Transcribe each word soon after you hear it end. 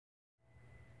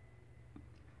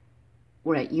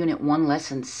We're at Unit 1,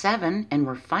 Lesson 7, and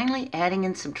we're finally adding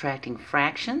and subtracting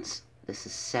fractions. This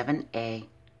is 7a.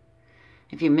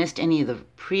 If you missed any of the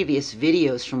previous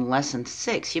videos from Lesson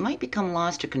 6, you might become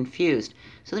lost or confused,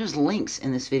 so there's links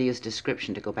in this video's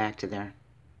description to go back to there.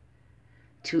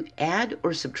 To add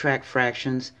or subtract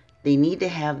fractions, they need to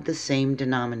have the same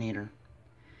denominator.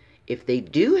 If they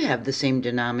do have the same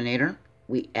denominator,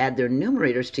 we add their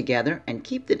numerators together and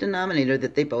keep the denominator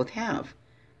that they both have.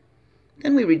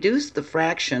 Then we reduce the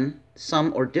fraction,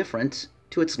 sum or difference,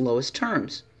 to its lowest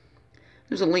terms.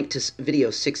 There's a link to video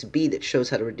 6b that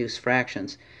shows how to reduce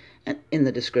fractions in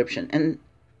the description. And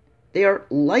they are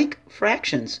like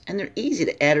fractions, and they're easy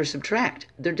to add or subtract.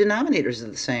 Their denominators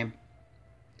are the same.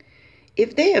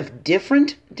 If they have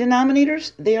different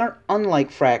denominators, they are unlike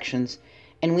fractions,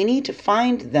 and we need to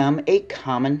find them a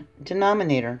common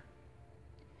denominator.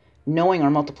 Knowing our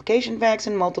multiplication facts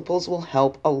and multiples will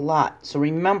help a lot. So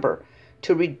remember,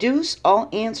 to reduce all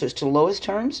answers to lowest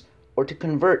terms or to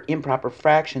convert improper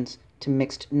fractions to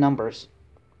mixed numbers.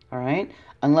 All right?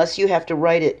 Unless you have to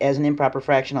write it as an improper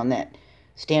fraction on that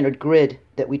standard grid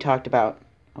that we talked about.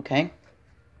 Okay?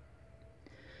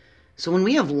 So when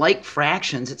we have like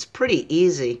fractions, it's pretty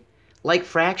easy. Like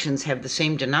fractions have the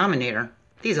same denominator.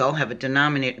 These all have a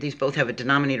denominator. These both have a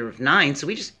denominator of 9, so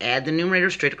we just add the numerator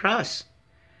straight across.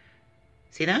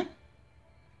 See that?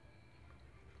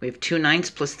 We have 2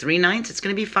 9ths plus 3 9ths. It's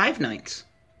going to be 5 9ths.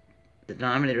 The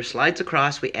denominator slides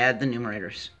across. We add the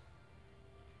numerators.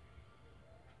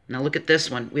 Now look at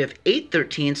this one. We have 8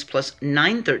 13ths plus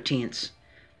 9 13ths.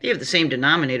 They have the same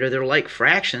denominator. They're like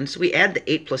fractions. So we add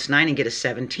the 8 plus 9 and get a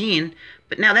 17.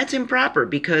 But now that's improper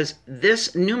because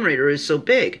this numerator is so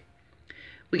big.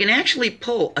 We can actually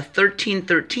pull a 13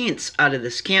 13ths out of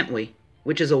this, can't we?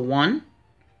 Which is a 1,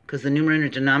 because the numerator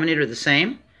and denominator are the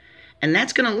same. And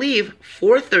that's going to leave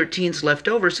 4 13ths left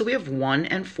over, so we have 1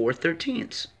 and 4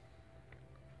 13ths. Do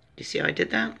you see how I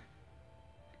did that?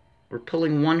 We're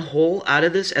pulling one whole out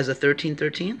of this as a 13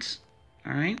 13ths.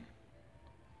 All right?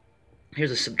 Here's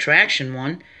a subtraction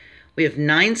one. We have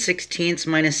 9 16ths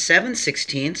minus 7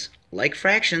 16ths. Like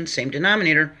fractions, same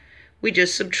denominator. We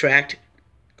just subtract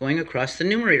going across the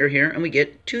numerator here, and we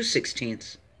get 2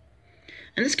 16ths.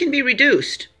 And this can be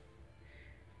reduced.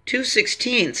 2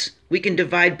 16ths, we can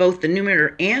divide both the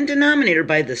numerator and denominator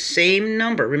by the same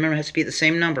number. Remember, it has to be the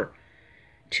same number.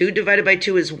 2 divided by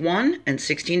 2 is 1, and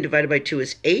 16 divided by 2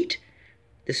 is 8.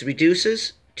 This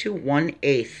reduces to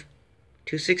 1/8.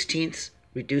 2 16ths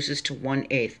reduces to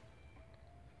 1/8.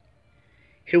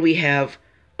 Here we have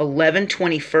 11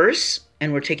 21ths,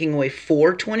 and we're taking away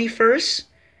 4 21ths.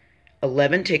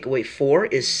 11 take away 4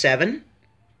 is 7.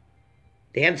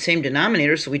 They have the same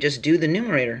denominator, so we just do the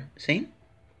numerator. See?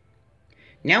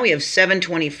 Now we have 7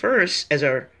 21ths as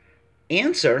our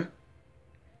answer.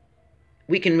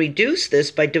 We can reduce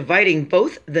this by dividing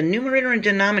both the numerator and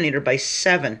denominator by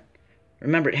 7.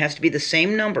 Remember, it has to be the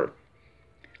same number.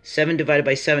 7 divided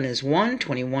by 7 is 1.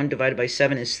 21 divided by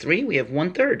 7 is 3. We have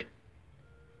 1/3.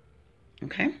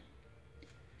 Okay?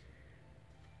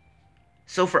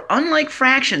 So for unlike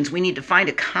fractions, we need to find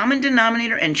a common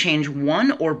denominator and change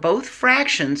one or both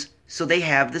fractions so they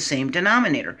have the same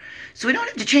denominator. So we don't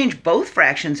have to change both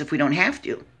fractions if we don't have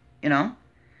to, you know.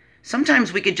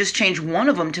 Sometimes we could just change one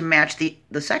of them to match the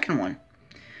second one.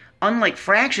 Unlike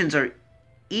fractions are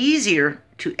easier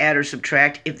to add or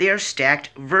subtract if they are stacked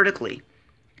vertically.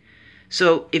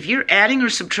 So if you're adding or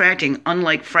subtracting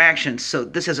unlike fractions, so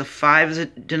this has a 5 as a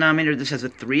denominator, this has a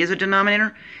 3 as a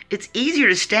denominator, it's easier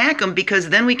to stack them because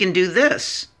then we can do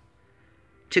this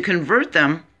to convert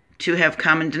them to have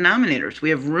common denominators.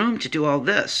 We have room to do all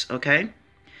this, okay?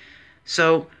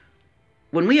 So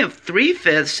when we have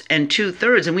 3/5 and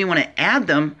 2/3 and we want to add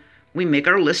them, we make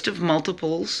our list of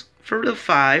multiples for the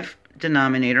 5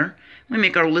 denominator. We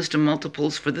make our list of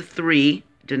multiples for the 3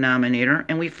 denominator,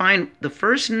 and we find the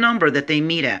first number that they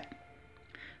meet at.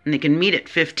 And they can meet at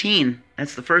 15.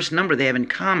 That's the first number they have in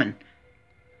common.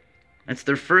 That's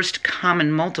their first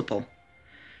common multiple.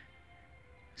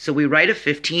 So we write a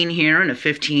 15 here and a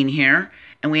 15 here,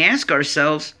 and we ask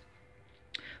ourselves,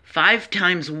 5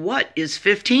 times what is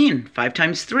 15? 5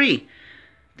 times 3.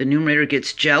 The numerator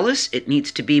gets jealous. It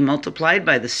needs to be multiplied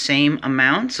by the same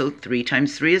amount, so 3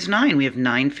 times 3 is 9. We have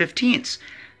 9 15ths.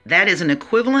 That is an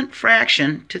equivalent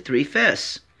fraction to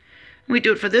 3/5. We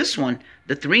do it for this one.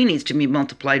 The 3 needs to be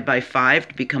multiplied by 5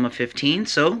 to become a 15,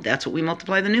 so that's what we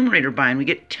multiply the numerator by, and we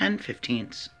get 10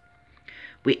 15ths.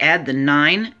 We add the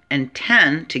 9 and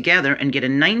 10 together and get a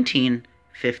 19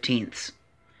 15ths.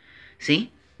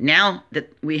 See? Now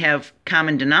that we have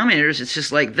common denominators, it's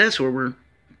just like this, where we're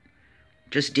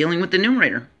just dealing with the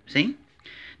numerator. See?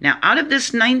 Now, out of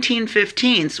this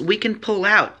 19/15ths, we can pull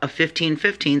out a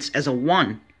 15/15ths as a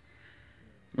 1.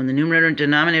 When the numerator and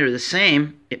denominator are the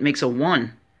same, it makes a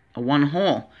 1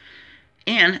 whole.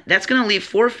 And that's going to leave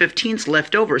 4/15ths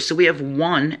left over, so we have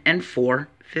 1 and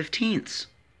 4/15ths.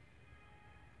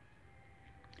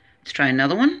 Let's try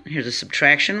another one. Here's a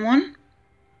subtraction one.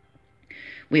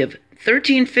 We have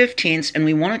 13/15ths, and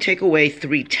we want to take away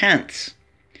 3/10ths.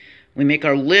 We make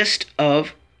our list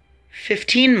of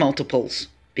 15 multiples,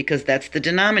 because that's the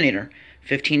denominator.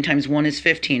 15 times 1 is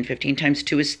 15. 15 times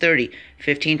 2 is 30.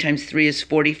 15 times 3 is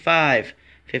 45.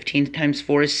 15 times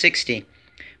 4 is 60.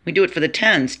 We do it for the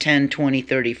tens, 10, 20,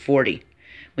 30, 40.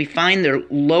 We find their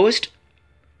lowest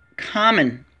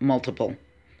common multiple.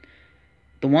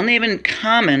 The one they have in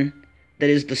common that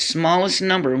is the smallest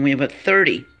number, and we have a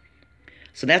 30.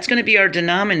 So that's going to be our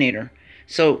denominator.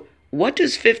 So what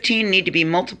does 15 need to be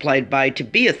multiplied by to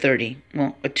be a 30?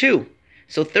 Well, a 2.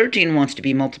 So 13 wants to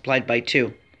be multiplied by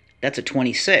 2. That's a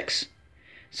 26.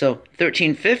 So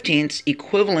 13/15ths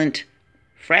equivalent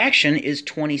fraction is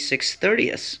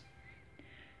 26/30ths.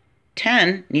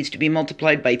 10 needs to be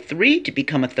multiplied by 3 to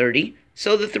become a 30.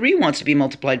 So the 3 wants to be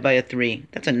multiplied by a 3.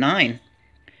 That's a 9.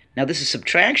 Now this is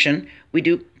subtraction. We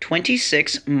do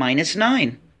 26 minus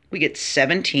 9. We get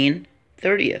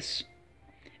 17/30ths.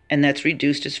 And that's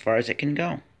reduced as far as it can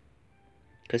go,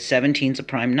 because 17 is a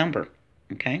prime number.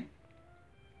 Okay?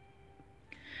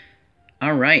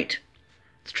 All right.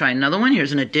 Let's try another one.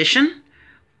 Here's an addition.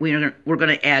 We're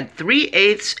going to add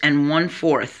 3/8 and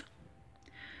 1/4.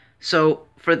 So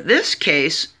for this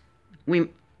case, we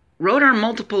wrote our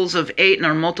multiples of 8 and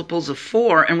our multiples of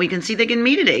 4, and we can see they can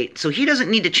meet at 8. So he doesn't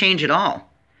need to change at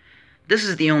all. This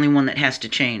is the only one that has to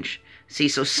change. See,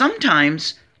 so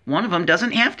sometimes one of them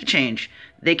doesn't have to change.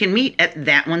 They can meet at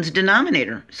that one's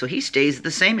denominator. So he stays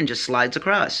the same and just slides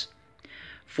across.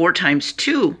 4 times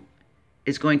 2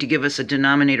 is going to give us a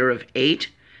denominator of 8.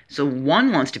 So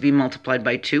 1 wants to be multiplied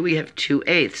by 2. We have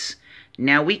 2/8.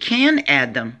 Now we can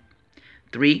add them.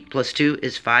 3 plus 2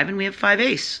 is 5, and we have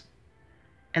 5/8.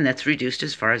 And that's reduced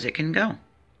as far as it can go.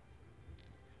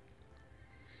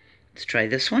 Let's try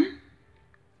this one.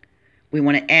 We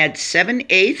want to add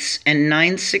 7/8 and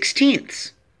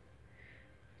 9/16.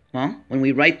 Well, when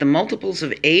we write the multiples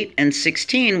of 8 and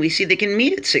 16, we see they can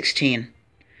meet at 16.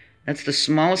 That's the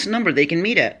smallest number they can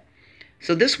meet at.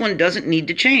 So this one doesn't need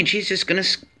to change. He's just going to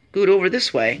scoot over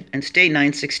this way and stay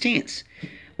 9/16.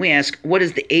 We ask, what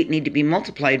does the 8 need to be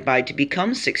multiplied by to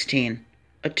become 16?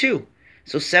 A 2.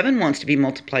 So 7 wants to be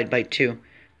multiplied by 2.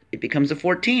 It becomes a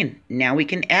 14. Now we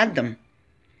can add them.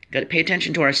 Got to pay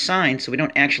attention to our sign so we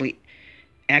don't actually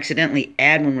accidentally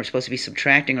add when we're supposed to be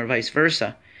subtracting, or vice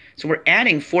versa. So we're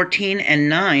adding 14 and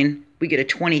 9. We get a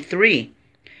 23.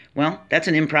 Well, that's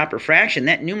an improper fraction.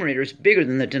 That numerator is bigger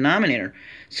than the denominator.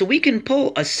 So we can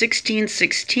pull a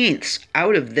 16/16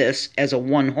 out of this as a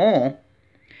 1 whole.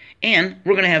 And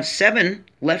we're going to have 7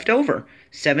 left over.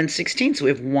 7/16. So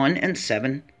we have 1 and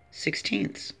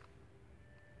 7/16.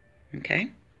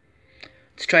 Okay?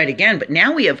 Let's try it again. But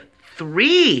now we have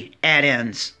 3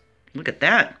 add-ins. Look at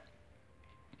that.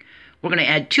 We're going to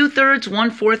add 2/3,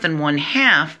 1/4, and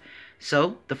 1/2.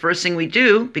 So the first thing we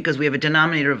do, because we have a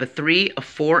denominator of a 3, a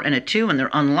 4, and a 2, and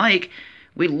they're unlike,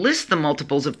 we list the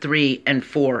multiples of 3 and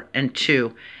 4 and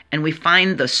 2, and we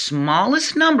find the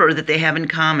smallest number that they have in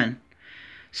common.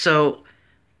 So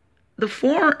the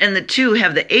 4 and the 2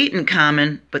 have the 8 in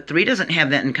common, but 3 doesn't have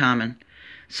that in common.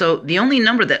 So the only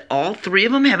number that all 3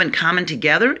 of them have in common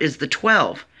together is the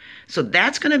 12. So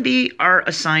that's going to be our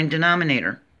assigned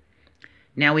denominator.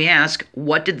 Now we ask,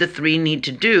 what did the 3 need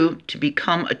to do to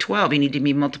become a 12? He needed to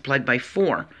be multiplied by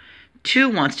 4. 2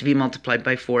 wants to be multiplied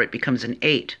by 4. It becomes an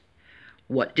 8.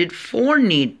 What did 4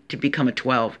 need to become a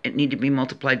 12? It needed to be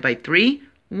multiplied by 3.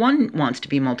 1 wants to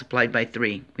be multiplied by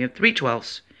 3. We have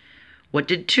 3/12. What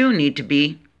did 2 need to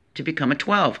be to become a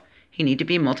 12? He needed to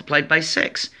be multiplied by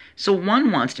 6. So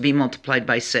 1 wants to be multiplied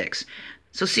by 6.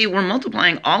 So see, we're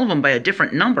multiplying all of them by a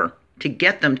different number to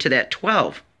get them to that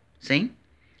 12. See?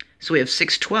 So we have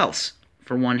 6/12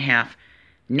 for 1/2.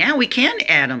 Now we can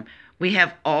add them. We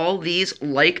have all these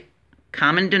like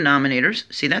common denominators.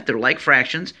 See that? They're like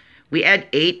fractions. We add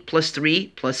 8 plus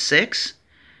 3 plus 6.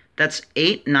 That's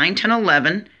 8, 9, 10,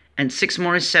 11. And 6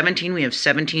 more is 17. We have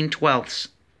 17/12.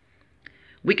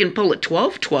 We can pull a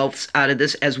 12/12 out of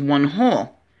this as 1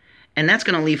 whole. And that's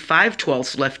going to leave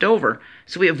 5/12 left over.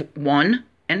 So we have 1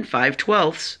 and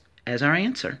 5/12 as our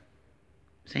answer.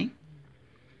 See?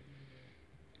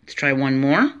 Let's try one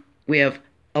more. We have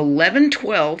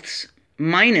 11/12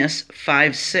 minus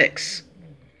 5/6.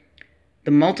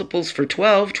 The multiples for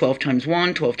 12, 12 times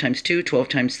 1, 12 times 2, 12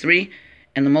 times 3,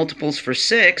 and the multiples for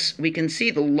 6, we can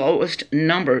see the lowest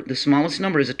number, the smallest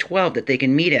number is a 12 that they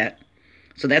can meet at.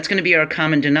 So that's going to be our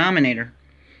common denominator.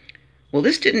 Well,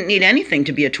 this didn't need anything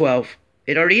to be a 12.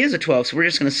 It already is a 12, so we're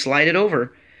just going to slide it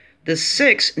over. The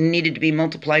 6 needed to be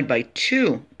multiplied by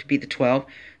 2 to be the 12,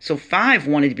 so 5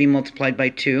 wanted to be multiplied by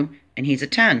 2, and he's a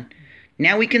 10.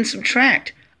 Now we can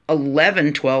subtract.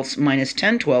 11 twelfths minus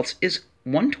 10 twelfths is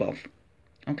 1 12th.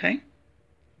 Okay?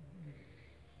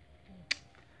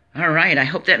 All right, I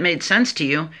hope that made sense to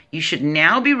you. You should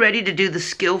now be ready to do the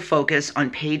skill focus on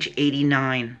page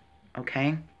 89.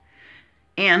 Okay?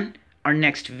 And our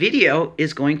next video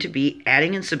is going to be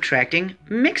adding and subtracting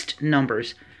mixed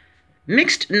numbers.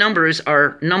 Mixed numbers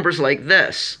are numbers like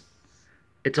this.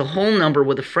 It's a whole number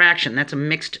with a fraction. That's a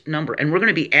mixed number. And we're going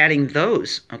to be adding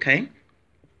those, okay?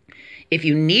 If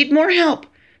you need more help,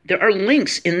 there are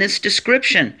links in this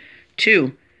description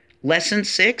to Lesson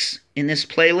 6 in this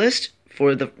playlist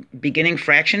for the beginning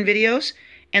fraction videos.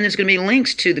 And there's going to be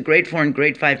links to the Grade 4 and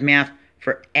Grade 5 math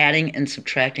for adding and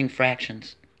subtracting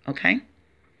fractions, okay?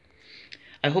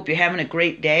 I hope you're having a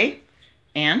great day,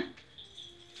 and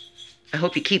I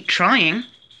hope you keep trying.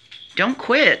 Don't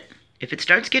quit. If it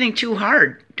starts getting too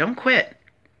hard, don't quit.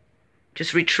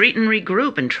 Just retreat and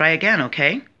regroup and try again,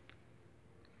 okay?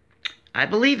 I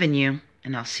believe in you,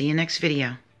 and I'll see you next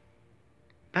video.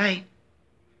 Bye.